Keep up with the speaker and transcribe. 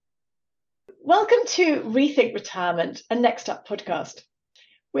Welcome to Rethink Retirement, a Next Up podcast.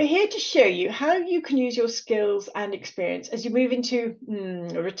 We're here to show you how you can use your skills and experience as you move into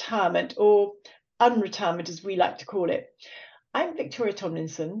retirement or unretirement, as we like to call it. I'm Victoria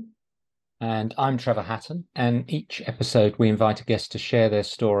Tomlinson. And I'm Trevor Hatton. And each episode, we invite a guest to share their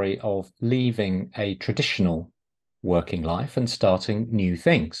story of leaving a traditional working life and starting new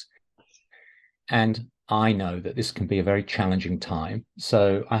things. And I know that this can be a very challenging time.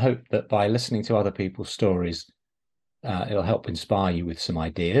 So I hope that by listening to other people's stories, it'll help inspire you with some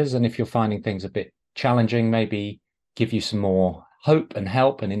ideas. And if you're finding things a bit challenging, maybe give you some more hope and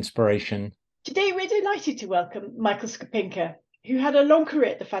help and inspiration. Today, we're delighted to welcome Michael Skapinker, who had a long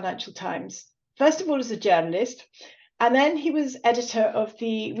career at the Financial Times. First of all, as a journalist, and then he was editor of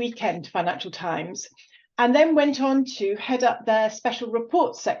the weekend Financial Times, and then went on to head up their special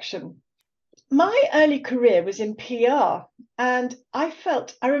reports section. My early career was in PR, and I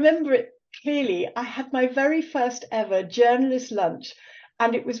remember it clearly. I had my very first ever journalist lunch,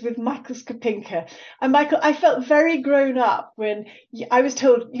 and it was with Michael Skapinker. And Michael, I felt very grown up when I was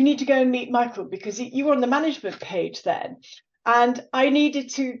told, you need to go and meet Michael because you were on the management page then. And I needed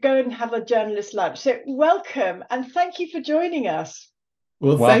to go and have a journalist lunch. So welcome, and thank you for joining us.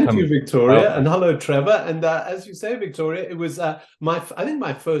 Well, Welcome. thank you, Victoria, Welcome. and hello, Trevor. And as you say, Victoria, it was I think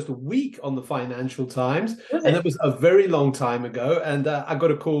my first week on the Financial Times, and it was a very long time ago. And I got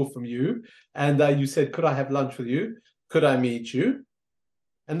a call from you, and you said, "Could I have lunch with you? Could I meet you?"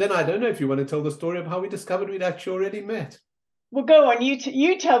 And then I don't know if you want to tell the story of how we discovered we'd actually already met. Well, go on.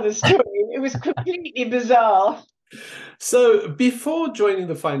 You tell the story. It was completely bizarre. So before joining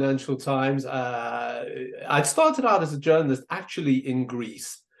the Financial Times, I started out as a journalist actually in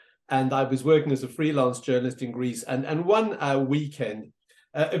Greece. And I was working as a freelance journalist in Greece. And one weekend,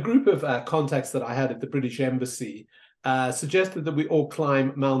 a group of contacts that I had at the British Embassy suggested that we all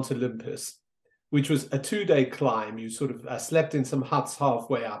climb Mount Olympus, which was a 2-day climb. You sort of slept in some huts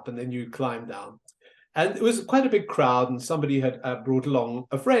halfway up, and then you climbed down. And it was quite a big crowd, and somebody had brought along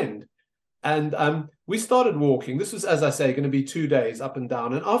a friend. And we started walking. This was, as I say, going to be 2 days up and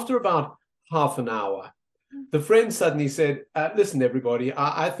down. And after about half an hour, the friend suddenly said, listen, everybody,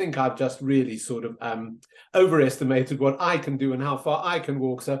 I think I've just really sort of overestimated what I can do and how far I can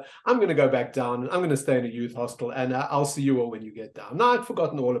walk. So I'm going to go back down, and I'm going to stay in a youth hostel, and I'll see you all when you get down. Now, I'd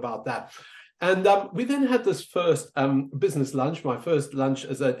forgotten all about that. And we then had this first business lunch, my first lunch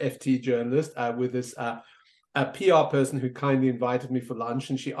as an FT journalist with this a PR person who kindly invited me for lunch,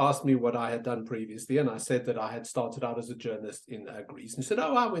 and she asked me what I had done previously. And I said that I had started out as a journalist in Greece. And she said,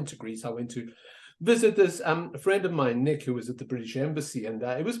 oh, I went to Greece. I went to visit this friend of mine, Nick, who was at the British Embassy. And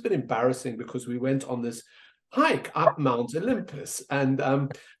it was a bit embarrassing because we went on this hike up Mount Olympus. And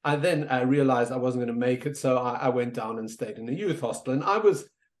I then realized I wasn't going to make it. So I went down and stayed in a youth hostel. And I was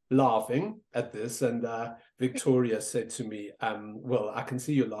laughing at this, and Victoria said to me, well, I can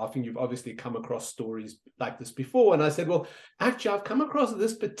see you're laughing. You've obviously come across stories like this before. And I said, well, actually, I've come across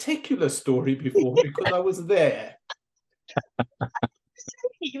this particular story before because I was there.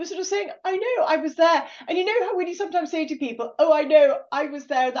 You were sort of saying, I know, I was there. And you know how when you sometimes say to people, oh, I know, I was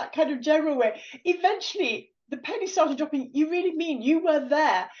there, that kind of general way, eventually the penny started dropping. You really mean you were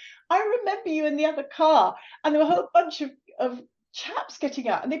there? I remember you in the other car, and there were a whole bunch of chaps getting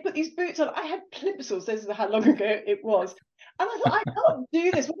out, and they put these boots on. I had plimsolls. This is how long ago it was. And I thought, I can't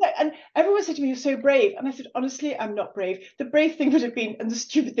do this. And everyone said to me, you're so brave. And I said, honestly, I'm not brave. The brave thing would have been, and the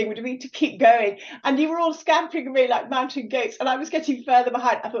stupid thing would have been, to keep going. And you were all scampering away like mountain goats, and I was getting further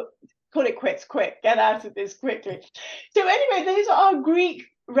behind. I thought, call it quits, quick, get out of this quickly. So anyway, those are our Greek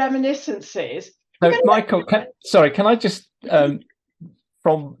reminiscences. So, Michael, can I just,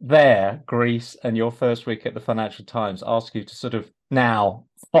 from there, Greece, and your first week at the Financial Times, ask you to sort of now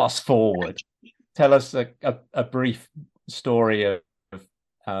fast forward, tell us a brief story of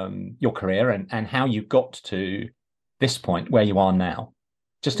your career and how you got to this point where you are now.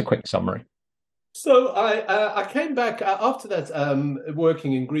 Just a quick summary. So I came back after that,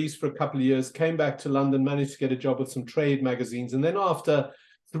 working in Greece for a couple of years, came back to London, managed to get a job with some trade magazines. And then after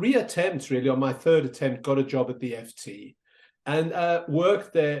 3 attempts, really, on my 3rd attempt, got a job at the FT. And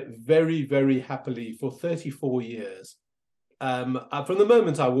worked there very, very happily for 34 years. From the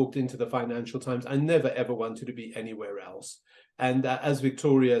moment I walked into the Financial Times, I never, ever wanted to be anywhere else. And as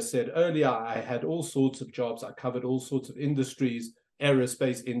Victoria said earlier, I had all sorts of jobs. I covered all sorts of industries,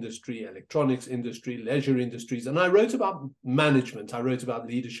 aerospace industry, electronics industry, leisure industries. And I wrote about management. I wrote about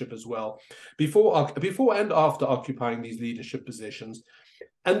leadership as well, before and after occupying these leadership positions.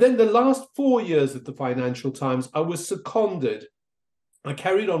 And then the last 4 years at the Financial Times, I was seconded. I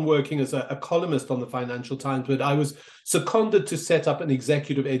carried on working as a columnist on the Financial Times, but I was seconded to set up an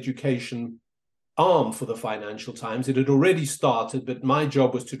executive education arm for the Financial Times. It had already started, but my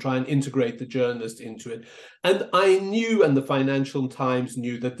job was to try and integrate the journalist into it. And I knew, and the Financial Times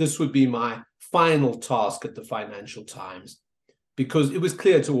knew, that this would be my final task at the Financial Times, because it was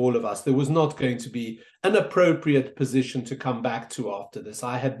clear to all of us there was not going to be an appropriate position to come back to after this.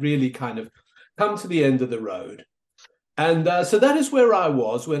 I had really kind of come to the end of the road. And so that is where I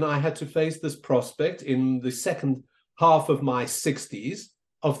was when I had to face this prospect in the second half of my 60s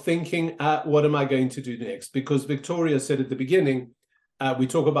of thinking, what am I going to do next? Because Victoria said at the beginning, we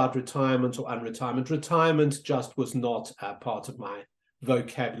talk about retirement or unretirement. Retirement just was not part of my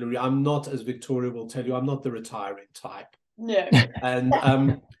vocabulary. I'm not, as Victoria will tell you, I'm not the retiring type. No.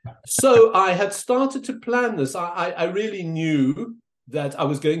 And so I had started to plan this. I really knew that I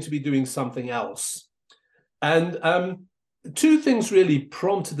was going to be doing something else. And two things really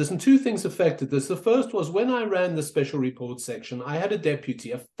prompted this, and two things affected this. The first was when I ran the special report section, I had a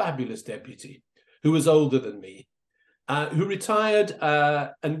deputy, a fabulous deputy, who was older than me, who retired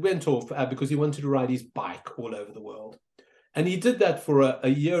and went off because he wanted to ride his bike all over the world. And he did that for a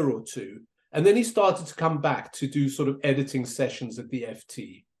year or two. And then he started to come back to do sort of editing sessions at the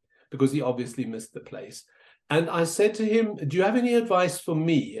FT, because he obviously missed the place. And I said to him, do you have any advice for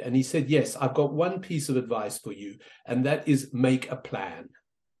me? And he said, yes, I've got one piece of advice for you, and that is make a plan.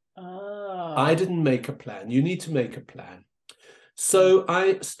 I didn't make a plan. You need to make a plan. So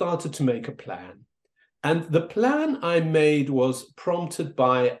I started to make a plan. And the plan I made was prompted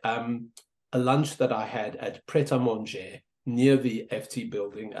by a lunch that I had at Pret-a-Manger near the FT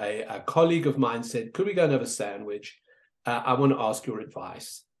building. A colleague of mine said, could we go and have a sandwich? I want to ask your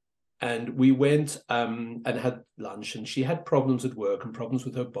advice. And we went and had lunch, and she had problems at work and problems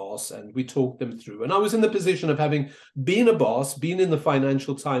with her boss, and we talked them through. And I was in the position of having been a boss, been in the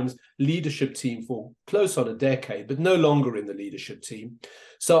Financial Times leadership team for close on a decade, but no longer in the leadership team.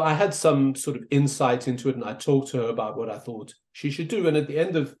 So I had some sort of insight into it, and I talked to her about what I thought she should do. And at the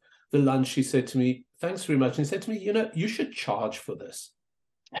end of the lunch, she said to me, thanks very much. And she said to me, you know, you should charge for this.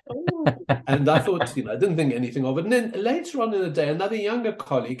 And I thought, I didn't think anything of it. And then later on in the day, another younger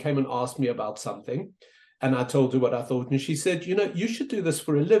colleague came and asked me about something. And I told her what I thought. And she said, you should do this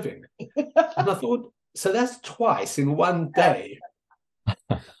for a living. And I thought, so that's twice in one day.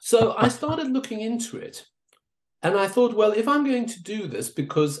 So I started looking into it. And I thought, well, if I'm going to do this,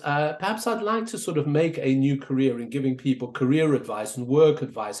 because perhaps I'd like to sort of make a new career in giving people career advice and work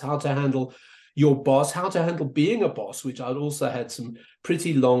advice, how to handle your boss, how to handle being a boss, which I'd also had some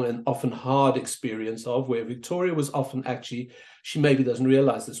pretty long and often hard experience of, where Victoria was often actually, she maybe doesn't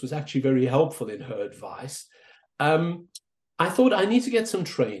realize this, was actually very helpful in her advice. I thought I need to get some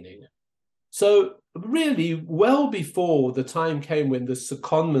training. So really, well before the time came when the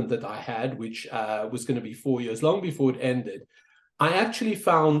secondment that I had, which was going to be 4 years, long before it ended, I actually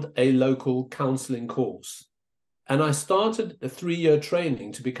found a local counseling course. And I started a 3-year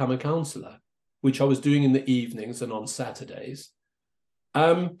training to become a counselor, which I was doing in the evenings and on Saturdays.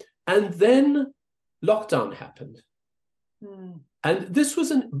 And then lockdown happened. And this was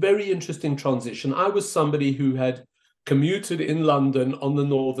a very interesting transition. I was somebody who had commuted in London on the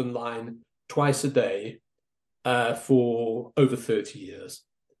Northern Line twice a day for over 30 years.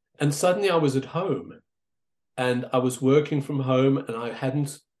 And suddenly I was at home, and I was working from home, and I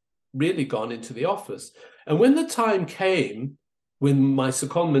hadn't really gone into the office. And when the time came, when my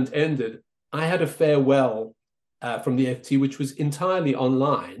secondment ended, I had a farewell from the FT, which was entirely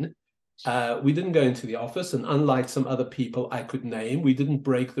online. We didn't go into the office, and unlike some other people I could name, we didn't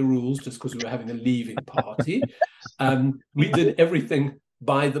break the rules just because we were having a leaving party. We did everything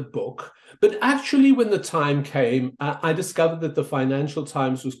by the book. But actually, when the time came, I discovered that the Financial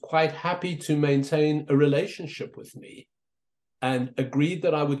Times was quite happy to maintain a relationship with me, and agreed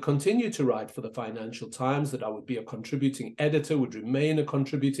that I would continue to write for the Financial Times, that I would be a contributing editor, would remain a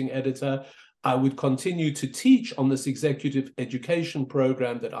contributing editor. I would continue to teach on this executive education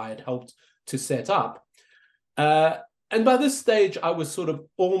program that I had helped to set up. And by this stage, I was sort of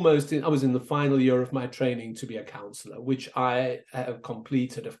I was in the final year of my training to be a counselor, which I have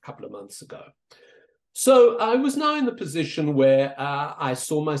completed a couple of months ago. So I was now in the position where I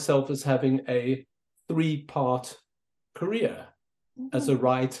saw myself as having a 3-part career as a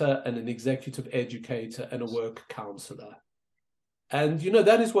writer and an executive educator and a work counselor. And,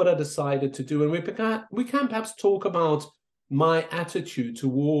 that is what I decided to do. And we can perhaps talk about my attitude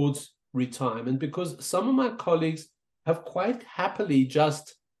towards retirement, because some of my colleagues have quite happily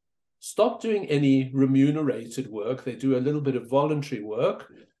just stopped doing any remunerated work. They do a little bit of voluntary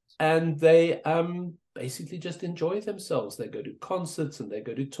work, and they basically just enjoy themselves. They go to concerts, and they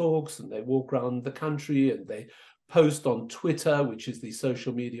go to talks, and they walk around the country, and they post on Twitter, which is the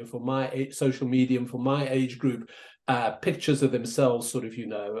social medium for my age group, pictures of themselves sort of,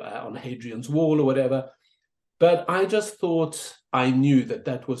 on Hadrian's Wall or whatever. But I just thought I knew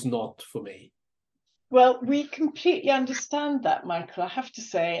that was not for me. Well, we completely understand that, Michael, I have to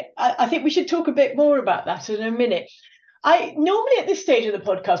say. I think we should talk a bit more about that in a minute. I normally at this stage of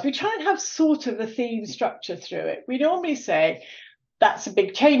the podcast, we try and have sort of a theme structure through it. We normally say that's a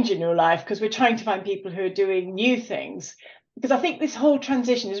big change in your life because we're trying to find people who are doing new things. Because I think this whole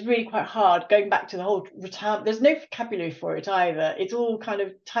transition is really quite hard, going back to the whole retirement. There's no vocabulary for it either. It's all kind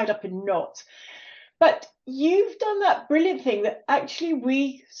of tied up in knots. But you've done that brilliant thing that actually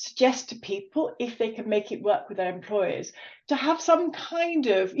we suggest to people, if they can make it work with their employers, to have some kind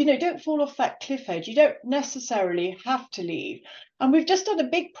of, don't fall off that cliff edge. You don't necessarily have to leave. And we've just done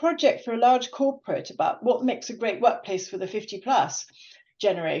a big project for a large corporate about what makes a great workplace for the 50 plus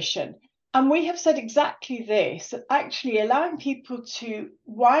generation. And we have said exactly this, that actually allowing people to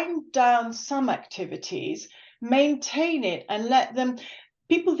wind down some activities, maintain it, and let them.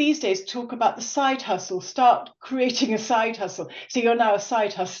 People these days talk about the side hustle, start creating a side hustle. So you're now a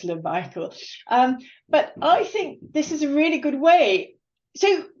side hustler, Michael. But I think this is a really good way.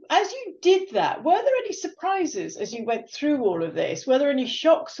 So as you did that, were there any surprises as you went through all of this? Were there any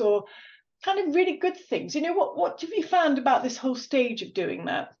shocks or kind of really good things? What have you found about this whole stage of doing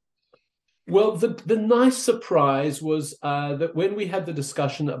that? Well, the nice surprise was that when we had the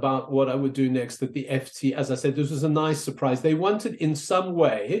discussion about what I would do next, that the FT, as I said, this was a nice surprise. They wanted in some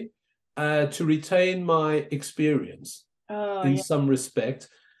way to retain my experience some respect.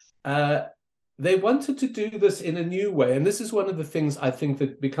 They wanted to do this in a new way. And this is one of the things I think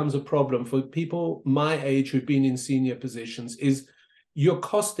that becomes a problem for people my age who've been in senior positions is you're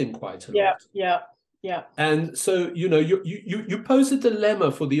costing quite a lot. Yeah. And so, you pose a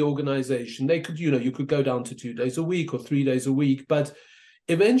dilemma for the organization. They could, you could go down to 2 days a week or 3 days a week. But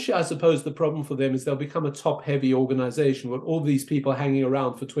eventually, I suppose the problem for them is they'll become a top-heavy organization with all these people hanging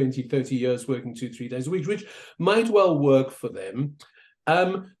around for 20, 30 years working 2-3 days a week, which might well work for them.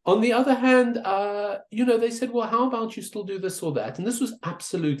 On the other hand, they said, well, how about you still do this or that? And this was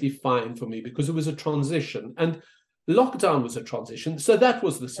absolutely fine for me because it was a transition. And lockdown was a transition. So that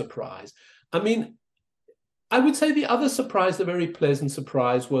was the surprise. I mean, I would say the other surprise, the very pleasant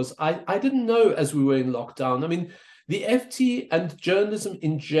surprise, was I didn't know as we were in lockdown. I mean, the FT and journalism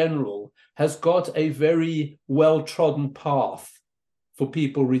in general has got a very well-trodden path for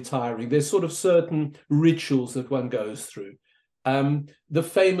people retiring. There's sort of certain rituals that one goes through. The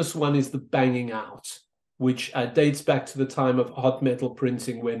famous one is the banging out, which dates back to the time of hot metal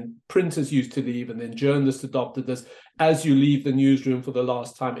printing when printers used to leave and then journalists adopted this. As you leave the newsroom for the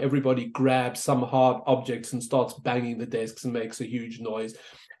last time, everybody grabs some hard objects and starts banging the desks and makes a huge noise.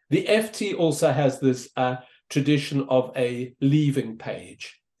 The FT also has this tradition of a leaving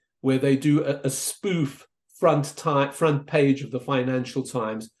page where they do a spoof front page of the Financial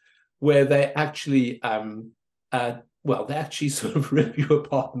Times where they actually they actually sort of rip you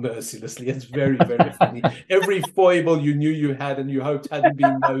apart mercilessly. It's very, very funny. Every foible you knew you had and you hoped hadn't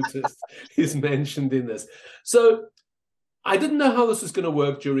been noticed is mentioned in this. So I didn't know how this was going to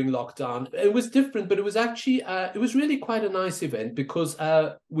work during lockdown. It was different, but it was actually, it was really quite a nice event because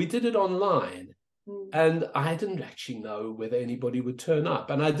we did it online. And I didn't actually know whether anybody would turn up.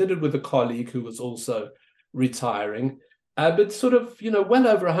 And I did it with a colleague who was also retiring. But sort of, well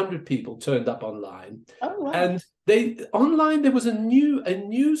over 100 people turned up online. Oh, wow. And online there was a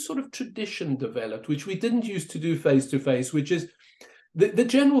new sort of tradition developed, which we didn't used to do face-to-face, which is the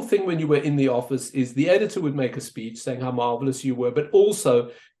general thing when you were in the office is the editor would make a speech saying how marvelous you were, but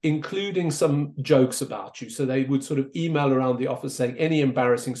also including some jokes about you. So they would sort of email around the office saying any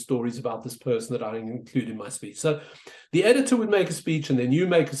embarrassing stories about this person that I include in my speech. So the editor would make a speech and then you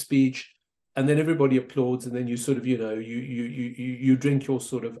make a speech. And then everybody applauds, and then you sort of, you drink your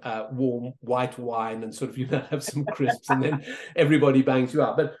sort of warm white wine and sort of, have some crisps, and then everybody bangs you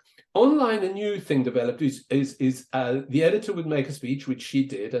out. But online, a new thing developed is the editor would make a speech, which she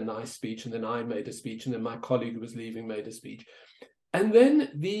did, a nice speech, and then I made a speech, and then my colleague who was leaving made a speech. And then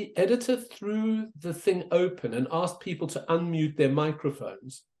the editor threw the thing open and asked people to unmute their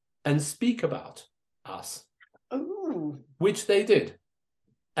microphones and speak about us, which they did.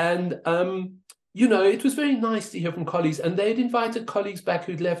 And, it was very nice to hear from colleagues, and they'd invited colleagues back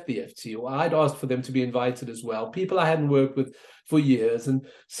who'd left the FT, or I'd asked for them to be invited as well, people I hadn't worked with for years. And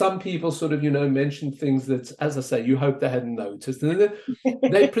some people sort of, mentioned things that, as I say, you hope they hadn't noticed. And then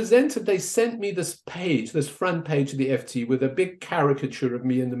they sent me this front page of the FT with a big caricature of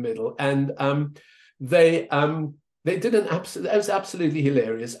me in the middle. And they They did an absolute. It was absolutely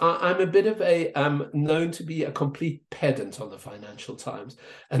hilarious. I'm a bit of a known to be a complete pedant on the Financial Times,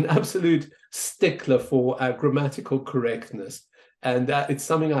 an absolute stickler for grammatical correctness, and it's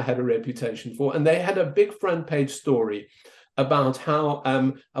something I had a reputation for. And they had a big front page story about how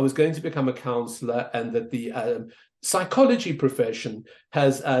I was going to become a counselor, and that the psychology profession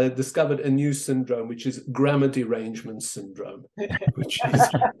has discovered a new syndrome, which is grammar derangement syndrome, which is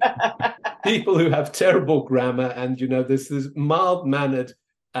people who have terrible grammar. And, this mild-mannered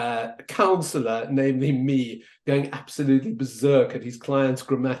counselor, namely me, going absolutely berserk at his client's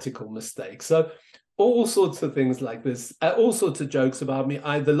grammatical mistakes. So all sorts of things like this, all sorts of jokes about me.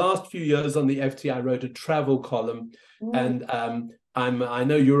 The last few years on the FT, I wrote a travel column, and I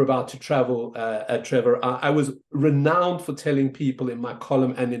know you're about to travel, Trevor. I was renowned for telling people in my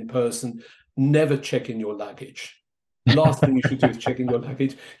column and in person, never check in your luggage. Last thing you should do is check in your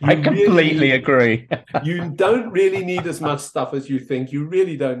luggage. I completely agree. You don't really need as much stuff as you think. You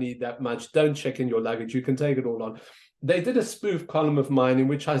really don't need that much. Don't check in your luggage. You can take it all on. They did a spoof column of mine in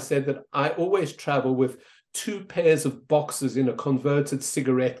which I said that I always travel with 2 pairs of boxes in a converted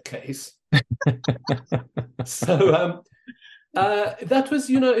cigarette case. So that was,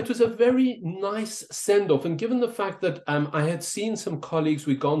 it was a very nice send-off. And given the fact that I had seen some colleagues,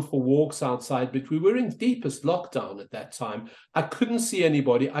 we'd gone for walks outside, but we were in deepest lockdown at that time. I couldn't see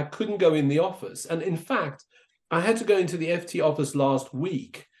anybody. I couldn't go in the office. And in fact, I had to go into the FT office last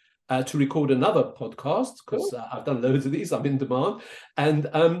week to record another podcast, because I've done loads of these. I'm in demand. And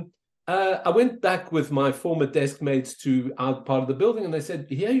I went back with my former desk mates to our part of the building, and they said,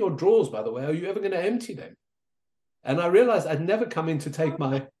 here are your drawers, by the way. Are you ever going to empty them? And I realized I'd never come in to take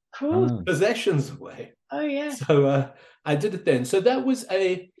my possessions away. Oh, yeah. So I did it then. So it was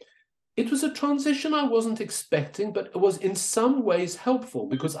a transition I wasn't expecting, but it was in some ways helpful,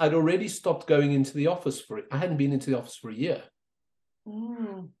 because I'd already stopped going into the office I hadn't been into the office for a year.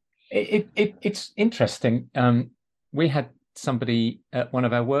 It's interesting. We had somebody at one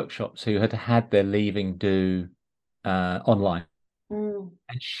of our workshops who had their leaving due online. And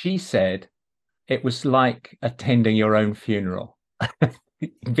she said it was like attending your own funeral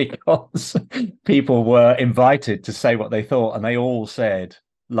because people were invited to say what they thought, and they all said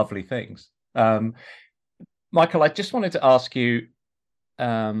lovely things. Michael, I just wanted to ask you,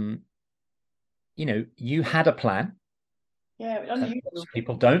 you had a plan. Yeah, most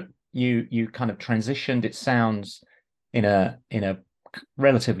people don't. You kind of transitioned, it sounds, in a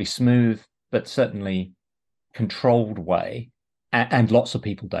relatively smooth but certainly controlled way, and lots of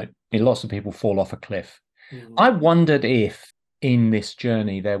people don't. Lots of people fall off a cliff. I wondered if in this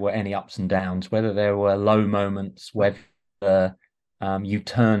journey there were any ups and downs, whether there were low moments, whether you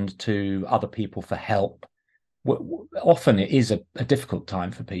turned to other people for help. Often it is a difficult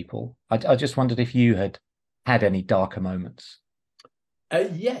time for people. I just wondered if you had any darker moments.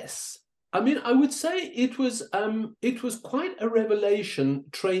 Yes. I mean, I would say it was quite a revelation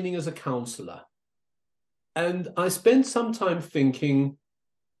training as a counselor. And I spent some time thinking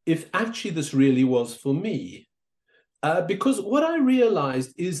if actually this really was for me. Because what I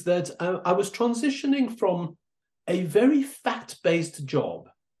realized is that I was transitioning from a very fact-based job.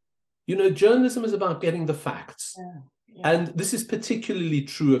 Journalism is about getting the facts. Yeah. And this is particularly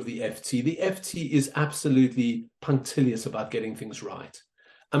true of the FT. The FT is absolutely punctilious about getting things right.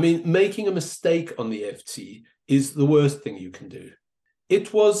 I mean, making a mistake on the FT is the worst thing you can do.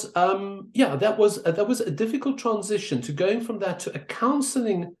 It was, that was a difficult transition to going from that to a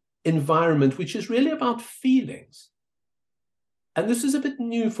counseling environment, which is really about feelings. And this is a bit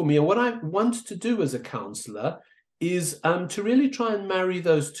new for me. And what I want to do as a counselor is to really try and marry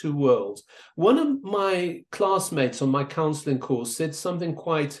those two worlds. One of my classmates on my counseling course said something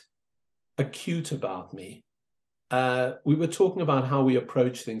quite acute about me. We were talking about how we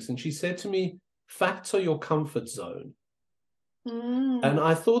approach things, and she said to me, facts are your comfort zone. And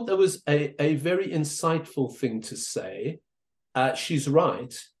I thought that was a very insightful thing to say. She's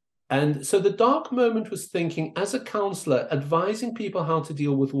right. And so the dark moment was thinking, as a counselor, advising people how to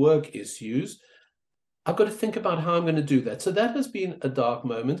deal with work issues, I've got to think about how I'm going to do that. So that has been a dark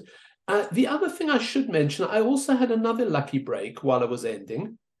moment. The other thing I should mention, I also had another lucky break while I was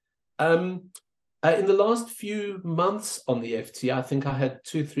ending. In the last few months on the FT, I think I had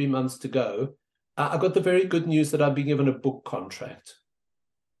 2-3 months to go, I got the very good news that I'd been given a book contract.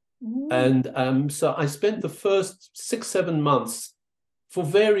 And so I spent the first 6-7 months, for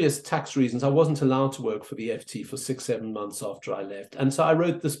various tax reasons, I wasn't allowed to work for the FT for 6-7 months after I left. And so I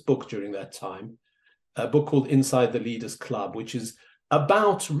wrote this book during that time, a book called Inside the Leaders Club, which is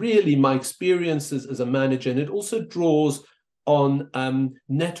about really my experiences as a manager. And it also draws on FT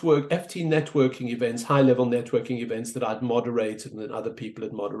networking events, high-level networking events that I'd moderated and that other people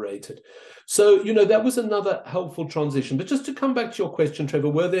had moderated. So, that was another helpful transition. But just to come back to your question, Trevor,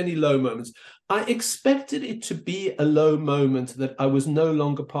 were there any low moments? I expected it to be a low moment that I was no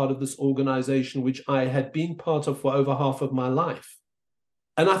longer part of this organization, which I had been part of for over half of my life.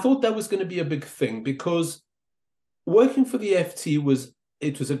 And I thought that was going to be a big thing, because working for the FT was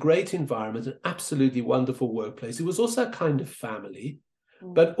a great environment, an absolutely wonderful workplace. It was also a kind of family,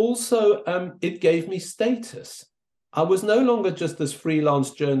 but also it gave me status. I was no longer just this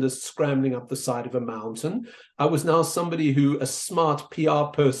freelance journalist scrambling up the side of a mountain. I was now somebody who a smart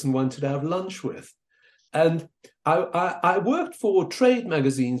PR person wanted to have lunch with. And I worked for trade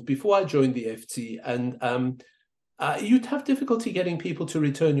magazines before I joined the FT, and you'd have difficulty getting people to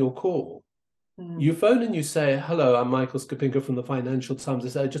return your call. You phone and you say, hello, I'm Michael Skapinker from the Financial Times.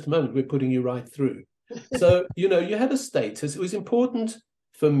 They say, just a moment, we're putting you right through. So, you had a status. It was important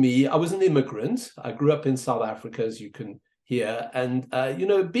for me. I was an immigrant. I grew up in South Africa, as you can hear. And,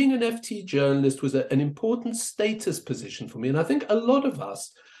 being an FT journalist was an important status position for me. And I think a lot of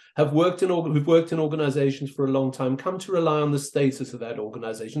us who've worked in organizations for a long time come to rely on the status of that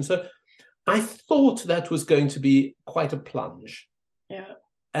organization. So I thought that was going to be quite a plunge. Yeah.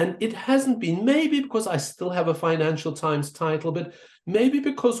 And it hasn't been, maybe because I still have a Financial Times title, but maybe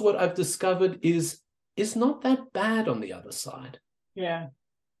because what I've discovered is not that bad on the other side. Yeah.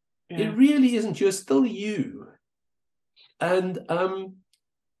 It really isn't. You're still you. And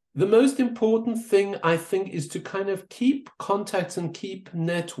the most important thing, I think, is to kind of keep contacts and keep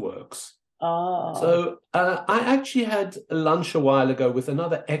networks. Oh. So I actually had lunch a while ago with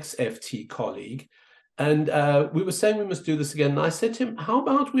another ex-FT colleague. And we were saying we must do this again. And I said to him, how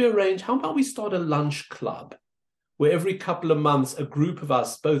about we start a lunch club where every couple of months, a group of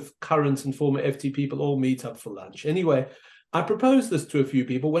us, both current and former FT people, all meet up for lunch. Anyway, I proposed this to a few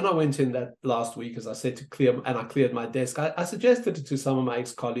people. When I went in that last week, as I said, I cleared my desk, I suggested it to some of my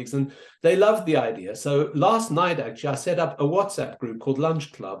ex-colleagues, and they loved the idea. So last night, actually, I set up a WhatsApp group called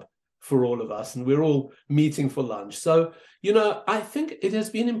Lunch Club for all of us, and we're all meeting for lunch. So, I think it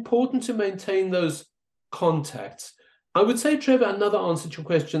has been important to maintain those contacts. I would say, Trevor, another answer to your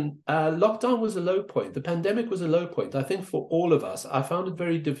question, lockdown was a low point. The pandemic was a low point, I think, for all of us. I found it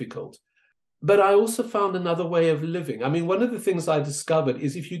very difficult. But I also found another way of living. I mean, one of the things I discovered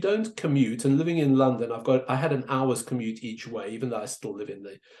is if you don't commute, and living in London, I had an hour's commute each way, even though I still live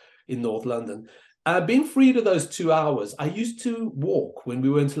in North London. Being free to those 2 hours, I used to walk when we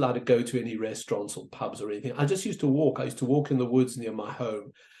weren't allowed to go to any restaurants or pubs or anything. I just used to walk. I used to walk in the woods near my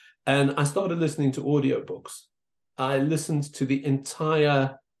home. And I started listening to audiobooks. I listened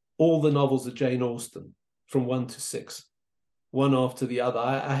to all the novels of Jane Austen from 1 to 6, one after the other.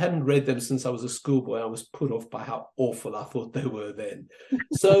 I hadn't read them since I was a schoolboy. I was put off by how awful I thought they were then.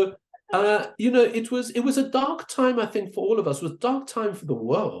 So, it was a dark time, I think, for all of us. It was a dark time for the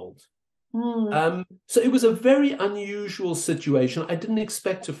world. So it was a very unusual situation. I didn't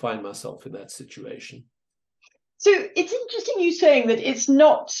expect to find myself in that situation. So it's interesting you saying that it's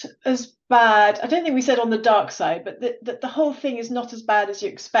not as bad. I don't think we said on the dark side, but that the whole thing is not as bad as you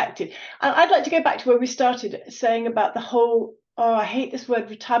expected. And I'd like to go back to where we started saying about the whole, I hate this word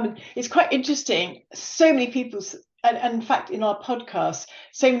retirement. It's quite interesting. So many people, and in fact, in our podcast,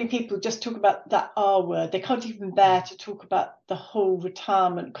 so many people just talk about that R word. They can't even bear to talk about the whole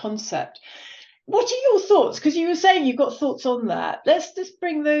retirement concept. What are your thoughts? Because you were saying you've got thoughts on that. Let's just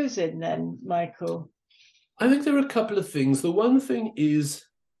bring those in then, Michael. I think there are a couple of things. The one thing is,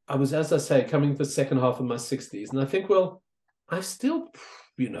 I was, as I say, coming to the second half of my 60s. And I think, well, I still,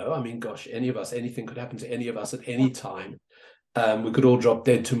 gosh, any of us, anything could happen to any of us at any time. We could all drop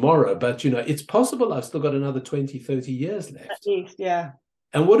dead tomorrow. But, it's possible I've still got another 20, 30 years left. At least, yeah.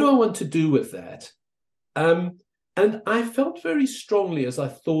 And what do I want to do with that? And I felt very strongly as I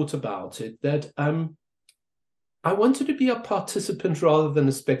thought about it that I wanted to be a participant rather than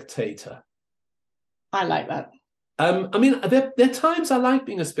a spectator. I like that. There are times I like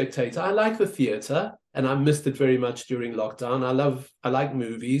being a spectator. I like the theatre, and I missed it very much during lockdown. I like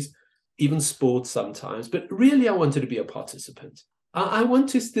movies, even sports sometimes. But really, I wanted to be a participant. I want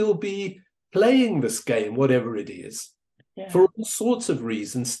to still be playing this game, whatever it is, for all sorts of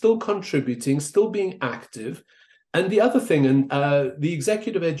reasons, still contributing, still being active. And the other thing, and the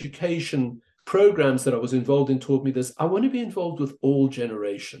executive education programs that I was involved in taught me this, I want to be involved with all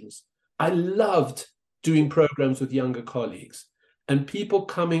generations. I loved doing programs with younger colleagues and people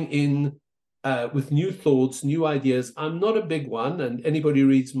coming in with new thoughts, new ideas. I'm not a big one, and anybody who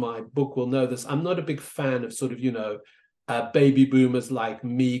reads my book will know this. I'm not a big fan of sort of, baby boomers like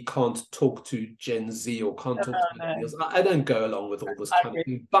me can't talk to Gen Z or can't talk to millennials. I don't go along with all this kind of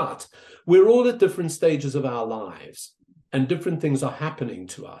thing. But we're all at different stages of our lives, and different things are happening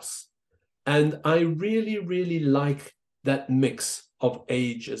to us. And I really, really like that mix of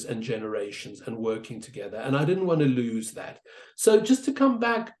ages and generations and working together. And I didn't want to lose that. So just to come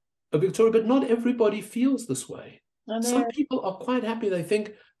back, Victoria, but not everybody feels this way. Some people are quite happy. They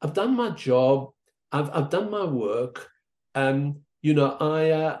think, I've done my job, I've done my work. You know,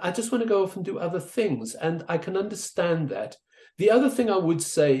 I just want to go off and do other things. And I can understand that. The other thing I would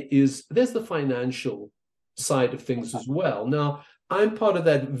say is there's the financial side of things as well. Now, I'm part of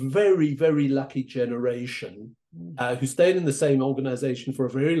that very, very lucky generation who stayed in the same organization for a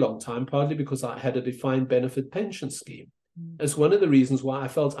very long time, partly because I had a defined benefit pension scheme. It's one of the reasons why I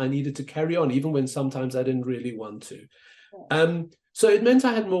felt I needed to carry on, even when sometimes I didn't really want to. So it meant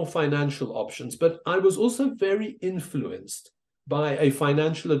I had more financial options, but I was also very influenced by a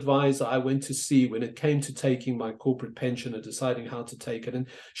financial advisor I went to see when it came to taking my corporate pension and deciding how to take it. And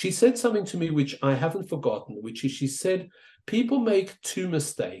she said something to me which I haven't forgotten, which is she said, people make two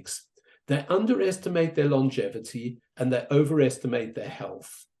mistakes. They underestimate their longevity and they overestimate their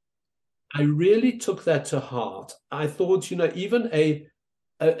health. I really took that to heart. I thought, you know, even a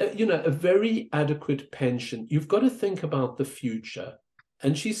very adequate pension, you've got to think about the future.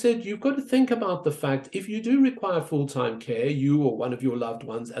 And she said, you've got to think about the fact, if you do require full-time care, you or one of your loved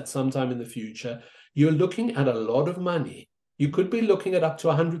ones at some time in the future, you're looking at a lot of money. You could be looking at up to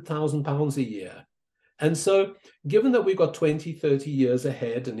 £100,000 a year. And so given that we've got 20, 30 years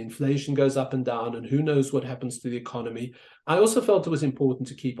ahead and inflation goes up and down and who knows what happens to the economy, I also felt it was important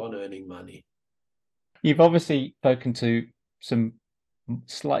to keep on earning money. You've obviously spoken to some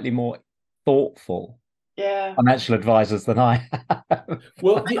slightly more thoughtful financial advisors than I have.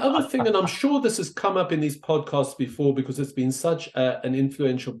 Well, the other thing, and I'm sure this has come up in these podcasts before because it's been such an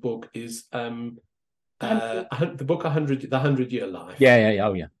influential book, is the book 100, The 100-Year Life.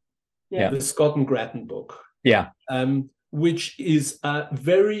 Yeah. The Scott and Grattan book. Yeah. Which is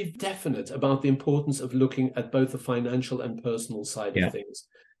very definite about the importance of looking at both the financial and personal side of things.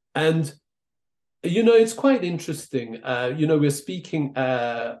 And you know, it's quite interesting. You know, we're speaking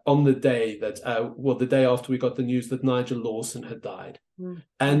on the day that, the day after we got the news that Nigel Lawson had died.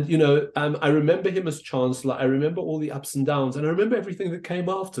 And, you know, I remember him as Chancellor. I remember all the ups and downs. And I remember everything that came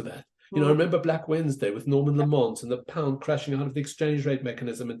after that. You know, I remember Black Wednesday with Norman Lamont and the pound crashing out of the exchange rate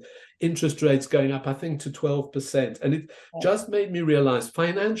mechanism and interest rates going up, I think, to 12%. And it just made me realize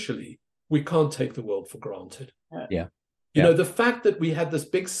financially, we can't take the world for granted. You know, the fact that we had this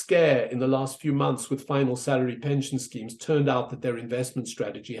big scare in the last few months with final salary pension schemes turned out that their investment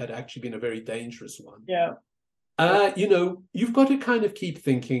strategy had actually been a very dangerous one. You know, you've got to kind of keep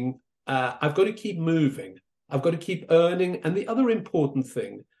thinking, I've got to keep moving. I've got to keep earning. And the other important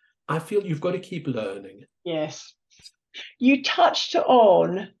thing, I feel you've got to keep learning. Yes. You touched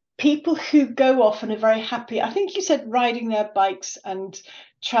on people who go off and are very happy. I think you said riding their bikes and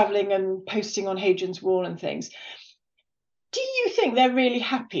traveling and posting on Hadrian's Wall and things. Do you think they're really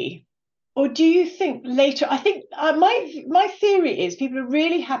happy? Or do you think later, I think my theory is people are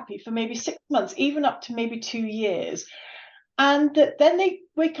really happy for maybe 6 months, even up to maybe 2 years. And that then they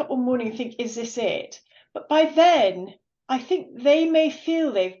wake up one morning and think, is this it? But by then, I think they may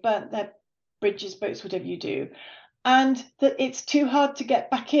feel they've burnt their bridges, boats, whatever you do, and that it's too hard to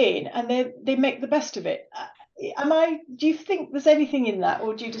get back in, and they make the best of it. Do you think there's anything in that,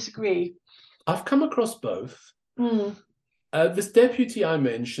 or do you disagree? I've come across both. This deputy I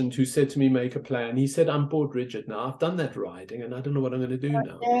mentioned who said to me, make a plan, he said, I'm bored rigid now. I've done that riding and I don't know what I'm going to do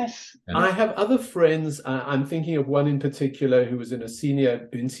now. Yes. I have other friends. I'm thinking of one in particular who was in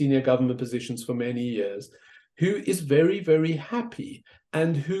senior government positions for many years, who is very, very happy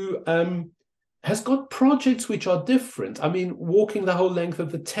and who has got projects which are different. I mean, walking the whole length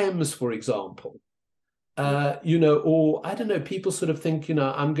of the Thames, for example, you know, or I don't know, people sort of think, you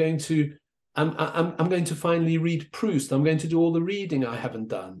know, I'm going to finally read Proust. I'm going to do all the reading I haven't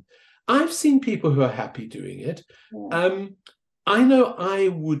done. I've seen people who are happy doing it. I know I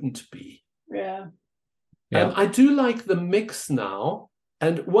wouldn't be. I do like the mix now.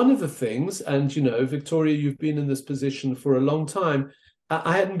 And one of the things, and, you know, Victoria, you've been in this position for a long time.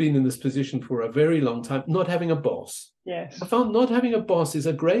 I hadn't been in this position for a very long time, not having a boss. Yes. I found not having a boss is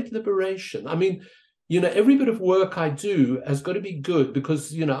a great liberation. I mean, you know, every bit of work I do has got to be good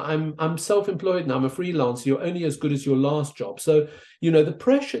because, you know, I'm self-employed now. I'm a freelancer. You're only as good as your last job. So, you know, the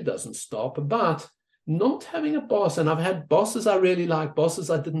pressure doesn't stop. But not having a boss, and I've had bosses I really like,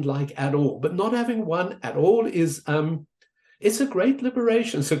 bosses I didn't like at all, but not having one at all is, it's a great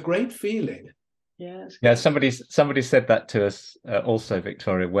liberation. It's a great feeling. Yeah, somebody said that to us also,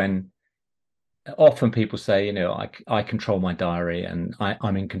 Victoria, when often people say, I control my diary and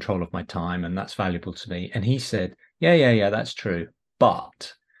I'm in control of my time and that's valuable to me. And he said, yeah, that's true.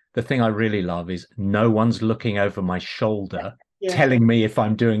 But the thing I really love is no one's looking over my shoulder telling me if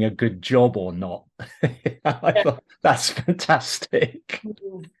I'm doing a good job or not. I thought that's fantastic.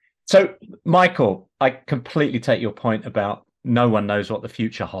 So, Michael, I completely take your point about no one knows what the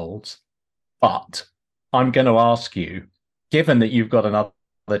future holds. But I'm going to ask you, given that you've got another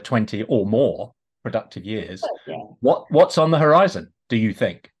 20 or more productive years, what's on the horizon, do you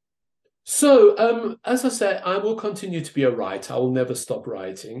think? So, as I say, I will continue to be a writer. I will never stop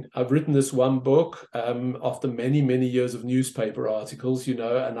writing. I've written this one book after many, many years of newspaper articles,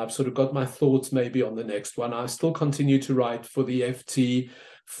 and I've sort of got my thoughts maybe on the next one. I still continue to write for the FT.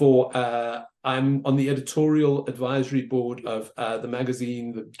 I'm on the editorial advisory board of the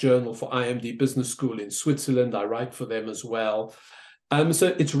magazine, the journal for IMD Business School in Switzerland. I write for them as well. So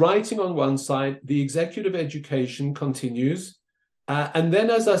it's writing on one side. The executive education continues. And then,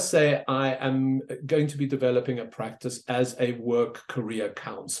 as I say, I am going to be developing a practice as a work career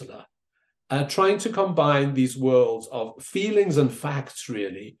counselor, trying to combine these worlds of feelings and facts,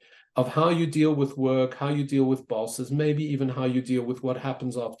 really, of how you deal with work, how you deal with bosses, maybe even how you deal with what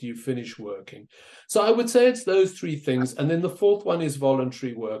happens after you finish working. So I would say it's those three things. And then the fourth one is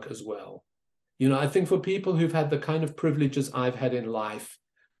voluntary work as well. I think for people who've had the kind of privileges I've had in life,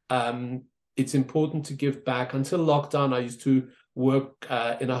 it's important to give back. Until lockdown, I used to work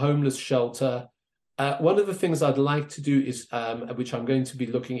in a homeless shelter. One of the things I'd like to do is, which I'm going to be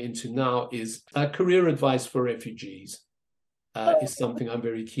looking into now, is career advice for refugees. Is something I'm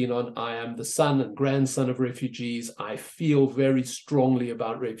very keen on. I am the son and grandson of refugees. I feel very strongly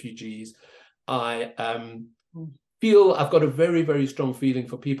about refugees. I feel I've got a very, very strong feeling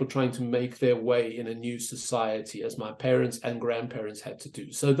for people trying to make their way in a new society, as my parents and grandparents had to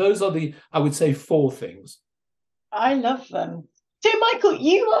do. So those are I would say, four things. I love them. So, Michael,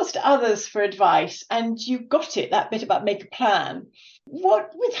 you asked others for advice and you got it, that bit about make a plan. What,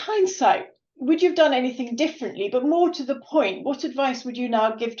 with hindsight, would you have done anything differently? But more to the point, what advice would you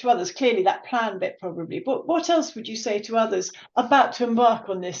now give to others? Clearly, that plan bit probably. But what else would you say to others about to embark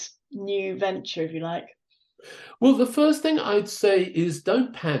on this new venture, if you like? Well, the first thing I'd say is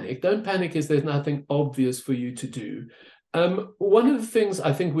don't panic. Don't panic if there's nothing obvious for you to do. One of the things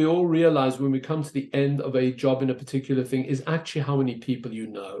I think we all realize when we come to the end of a job in a particular thing is actually how many people you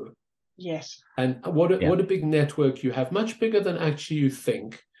know. Yes. And what a big network you have, much bigger than actually you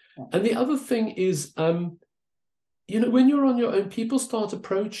think. And the other thing is, when you're on your own, people start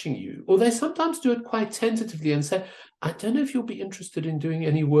approaching you, or they sometimes do it quite tentatively and say, I don't know if you'll be interested in doing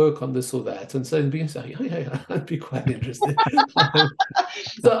any work on this or that. And so they'll be saying, yeah, I'd be quite interested.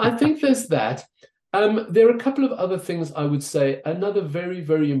 So I think there's that. There are a couple of other things I would say. Another very,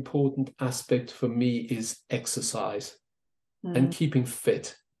 very important aspect for me is exercise and keeping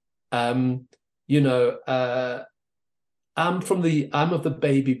fit. I'm of the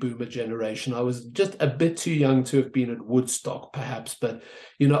baby boomer generation. I was just a bit too young to have been at Woodstock, perhaps, but,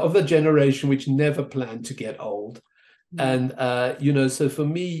 of the generation which never planned to get old. And, so for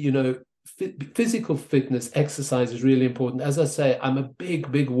me, physical fitness, exercise is really important. As I say, I'm a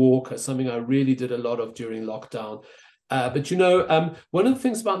big, big walker, something I really did a lot of during lockdown. But, one of the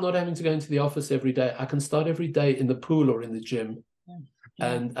things about not having to go into the office every day, I can start every day in the pool or in the gym.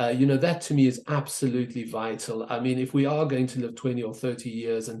 And, that to me is absolutely vital. I mean, if we are going to live 20 or 30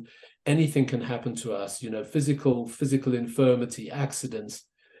 years and anything can happen to us, physical infirmity, accidents,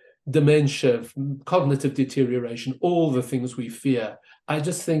 dementia, cognitive deterioration, all the things we fear. I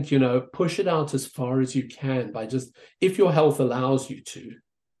just think, push it out as far as you can by just, if your health allows you to,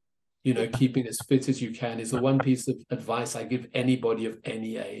 keeping as fit as you can is the one piece of advice I give anybody of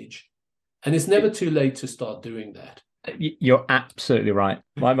any age. And it's never too late to start doing that. You're absolutely right.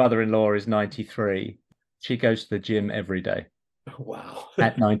 My mother-in-law is 93. She goes to the gym every day. Wow.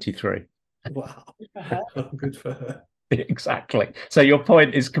 At 93. Wow. Good for her. Exactly. So your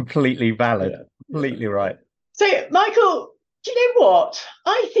point is completely valid. Yeah. Completely right. So, Michael, do you know what?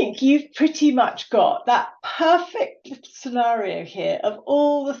 I think you've pretty much got that perfect scenario here of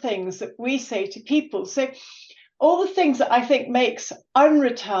all the things that we say to people. So all the things that I think makes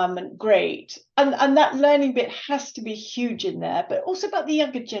unretirement great. And that learning bit has to be huge in there, but also about the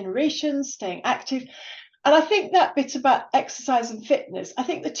younger generation, staying active. And I think that bit about exercise and fitness, I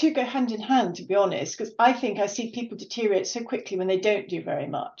think the two go hand in hand, to be honest, because I think I see people deteriorate so quickly when they don't do very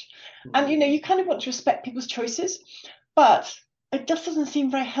much. And, you kind of want to respect people's choices, but it just doesn't seem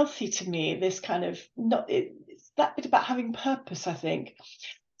very healthy to me, this kind of, it's that bit about having purpose, I think.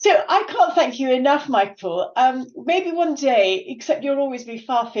 So I can't thank you enough, Michael. Maybe one day, except you'll always be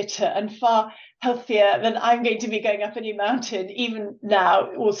far fitter and far healthier than I'm going to be going up any mountain, even now,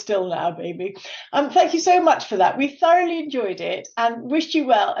 or still now, maybe. Thank you so much for that. We thoroughly enjoyed it and wished you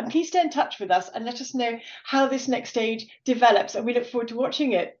well. And please stay in touch with us and let us know how this next stage develops. And we look forward to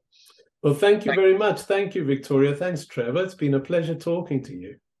watching it. Well, thank you very much. Thank you, Victoria. Thanks, Trevor. It's been a pleasure talking to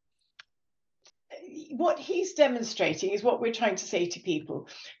you. What he's demonstrating is what we're trying to say to people,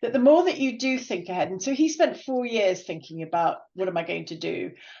 that the more that you do think ahead, and so he spent 4 years thinking about what am I going to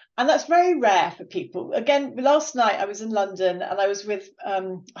do, and that's very rare for people. Again, last night I was in London and I was with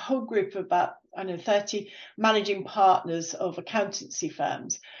a whole group of about 30 managing partners of accountancy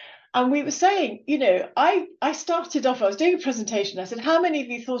firms. And we were saying, I started off, I was doing a presentation. I said, how many of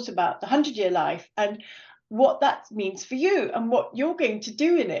you thought about the 100-year life and what that means for you and what you're going to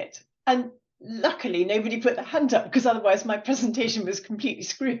do in it? And luckily, nobody put their hand up, because otherwise my presentation was completely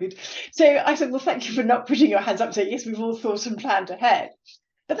screwed. So I said, well, thank you for not putting your hands up. So yes, we've all thought and planned ahead.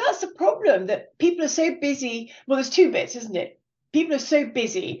 But that's the problem, that people are so busy. Well, there's two bits, isn't it? People are so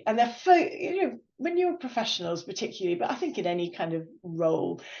busy and they're, when you're professionals particularly, but I think in any kind of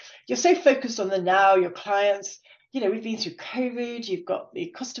role, you're so focused on the now, your clients, we've been through COVID, you've got the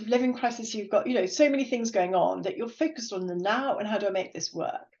cost of living crisis, you've got, so many things going on that you're focused on the now and how do I make this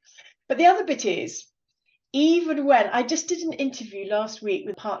work? But the other bit is, even when I just did an interview last week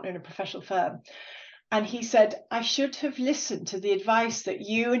with a partner in a professional firm, and he said, I should have listened to the advice that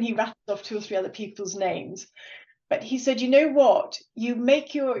you, and he rattled off 2 or 3 other people's names. But he said, you know what? You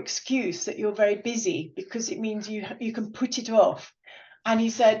make your excuse that you're very busy because it means you can put it off. And he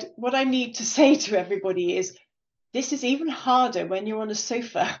said, what I need to say to everybody is, this is even harder when you're on a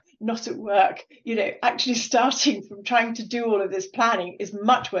sofa, not at work. Actually starting from trying to do all of this planning is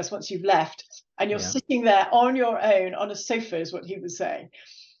much worse once you've left and you're sitting there on your own on a sofa, is what he was saying.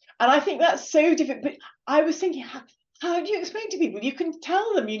 And I think that's so different. But I was thinking, how do you explain to people? You can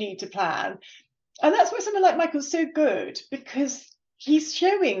tell them you need to plan. And that's why someone like Michael's so good, because he's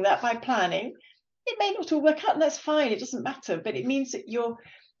showing that by planning, it may not all work out, and that's fine. It doesn't matter. But it means that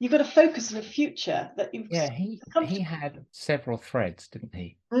you've got to focus on a future that you've. Yeah, he had several threads, didn't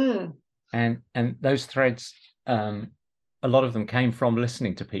he? Mm. And those threads, a lot of them came from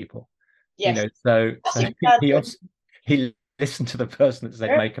listening to people. Yes. So he listened to the person that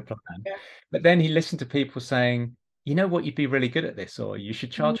said make a plan, but then he listened to people saying, you know what, you'd be really good at this, or you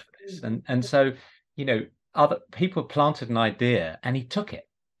should charge for this, and so other people planted an idea and he took it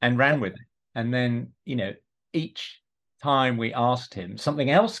and ran with it, and then each time we asked him, something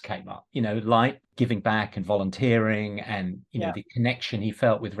else came up, like giving back and volunteering and the connection he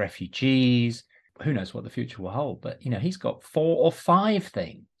felt with refugees. Who knows what the future will hold, but he's got 4 or 5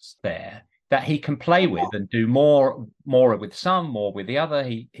 things there that he can play with and do more with some, more with the other.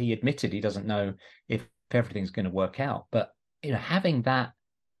 He admitted he doesn't know if everything's going to work out, but having that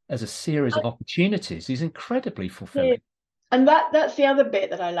as a series of opportunities is incredibly fulfilling. And that's the other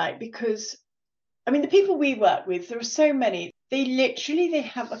bit that I like, because the people we work with, there are so many, they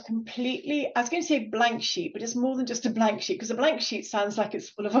have a completely, I was going to say blank sheet, but it's more than just a blank sheet, because a blank sheet sounds like it's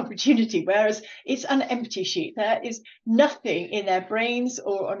full of opportunity, whereas it's an empty sheet. There is nothing in their brains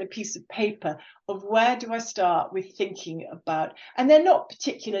or on a piece of paper of where do I start with thinking about, and they're not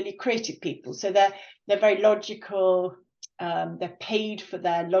particularly creative people. So they're very logical. They're paid for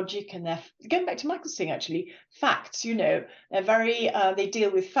their logic, and they're going back to Michael's thing, actually, facts, they're very, they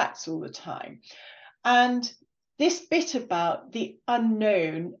deal with facts all the time. And this bit about the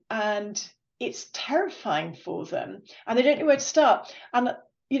unknown, and it's terrifying for them, and they don't know where to start. And,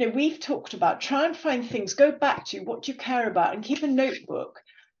 we've talked about try and find things, go back to what you care about and keep a notebook,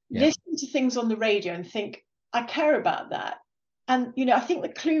 listen to things on the radio and think, I care about that. And, I think the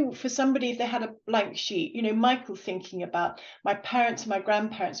clue for somebody, if they had a blank sheet, Michael thinking about my parents and my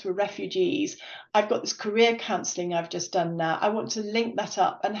grandparents were refugees. I've got this career counselling I've just done now. I want to link that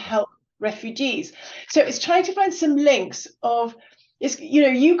up and help refugees. So it's trying to find some links of,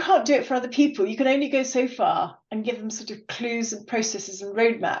 you can't do it for other people. You can only go so far and give them sort of clues and processes and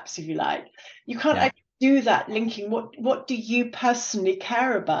roadmaps, if you like. You can't do that linking. What do you personally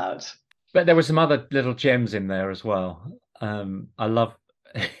care about? But there were some other little gems in there as well. I love,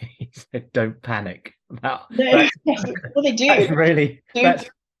 he said, don't panic. Well, they do. That's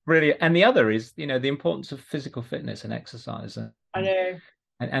really, and the other is, the importance of physical fitness and exercise. I know.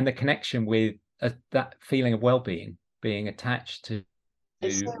 And the connection with that feeling of well-being, being attached to,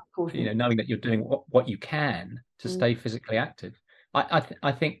 so knowing that you're doing what you can to stay physically active.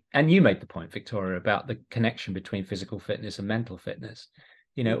 I think, and you made the point, Victoria, about the connection between physical fitness and mental fitness.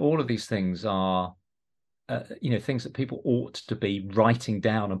 All of these things are things that people ought to be writing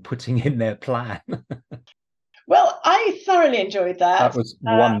down and putting in their plan. Well, I thoroughly enjoyed that. That was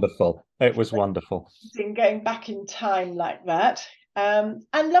wonderful. It was wonderful. Going back in time like that. And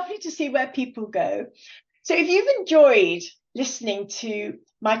lovely to see where people go. So if you've enjoyed listening to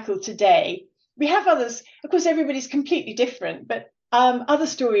Michael today, we have others. Of course, everybody's completely different, but other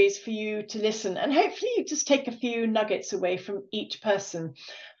stories for you to listen. And hopefully you just take a few nuggets away from each person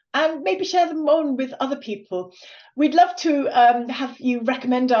and maybe share them on with other people. We'd love to have you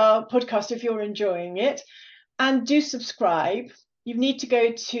recommend our podcast if you're enjoying it. And do subscribe. You need to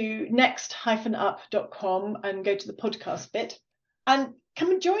go to next-up.com and go to the podcast bit and come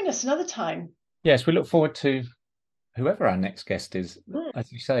and join us another time. Yes, we look forward to whoever our next guest is.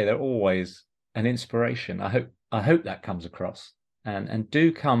 As you say, they're always an inspiration. I hope that comes across. And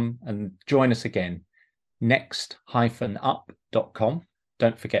do come and join us again. Next-up.com.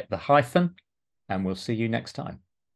 Don't forget the hyphen, and we'll see you next time.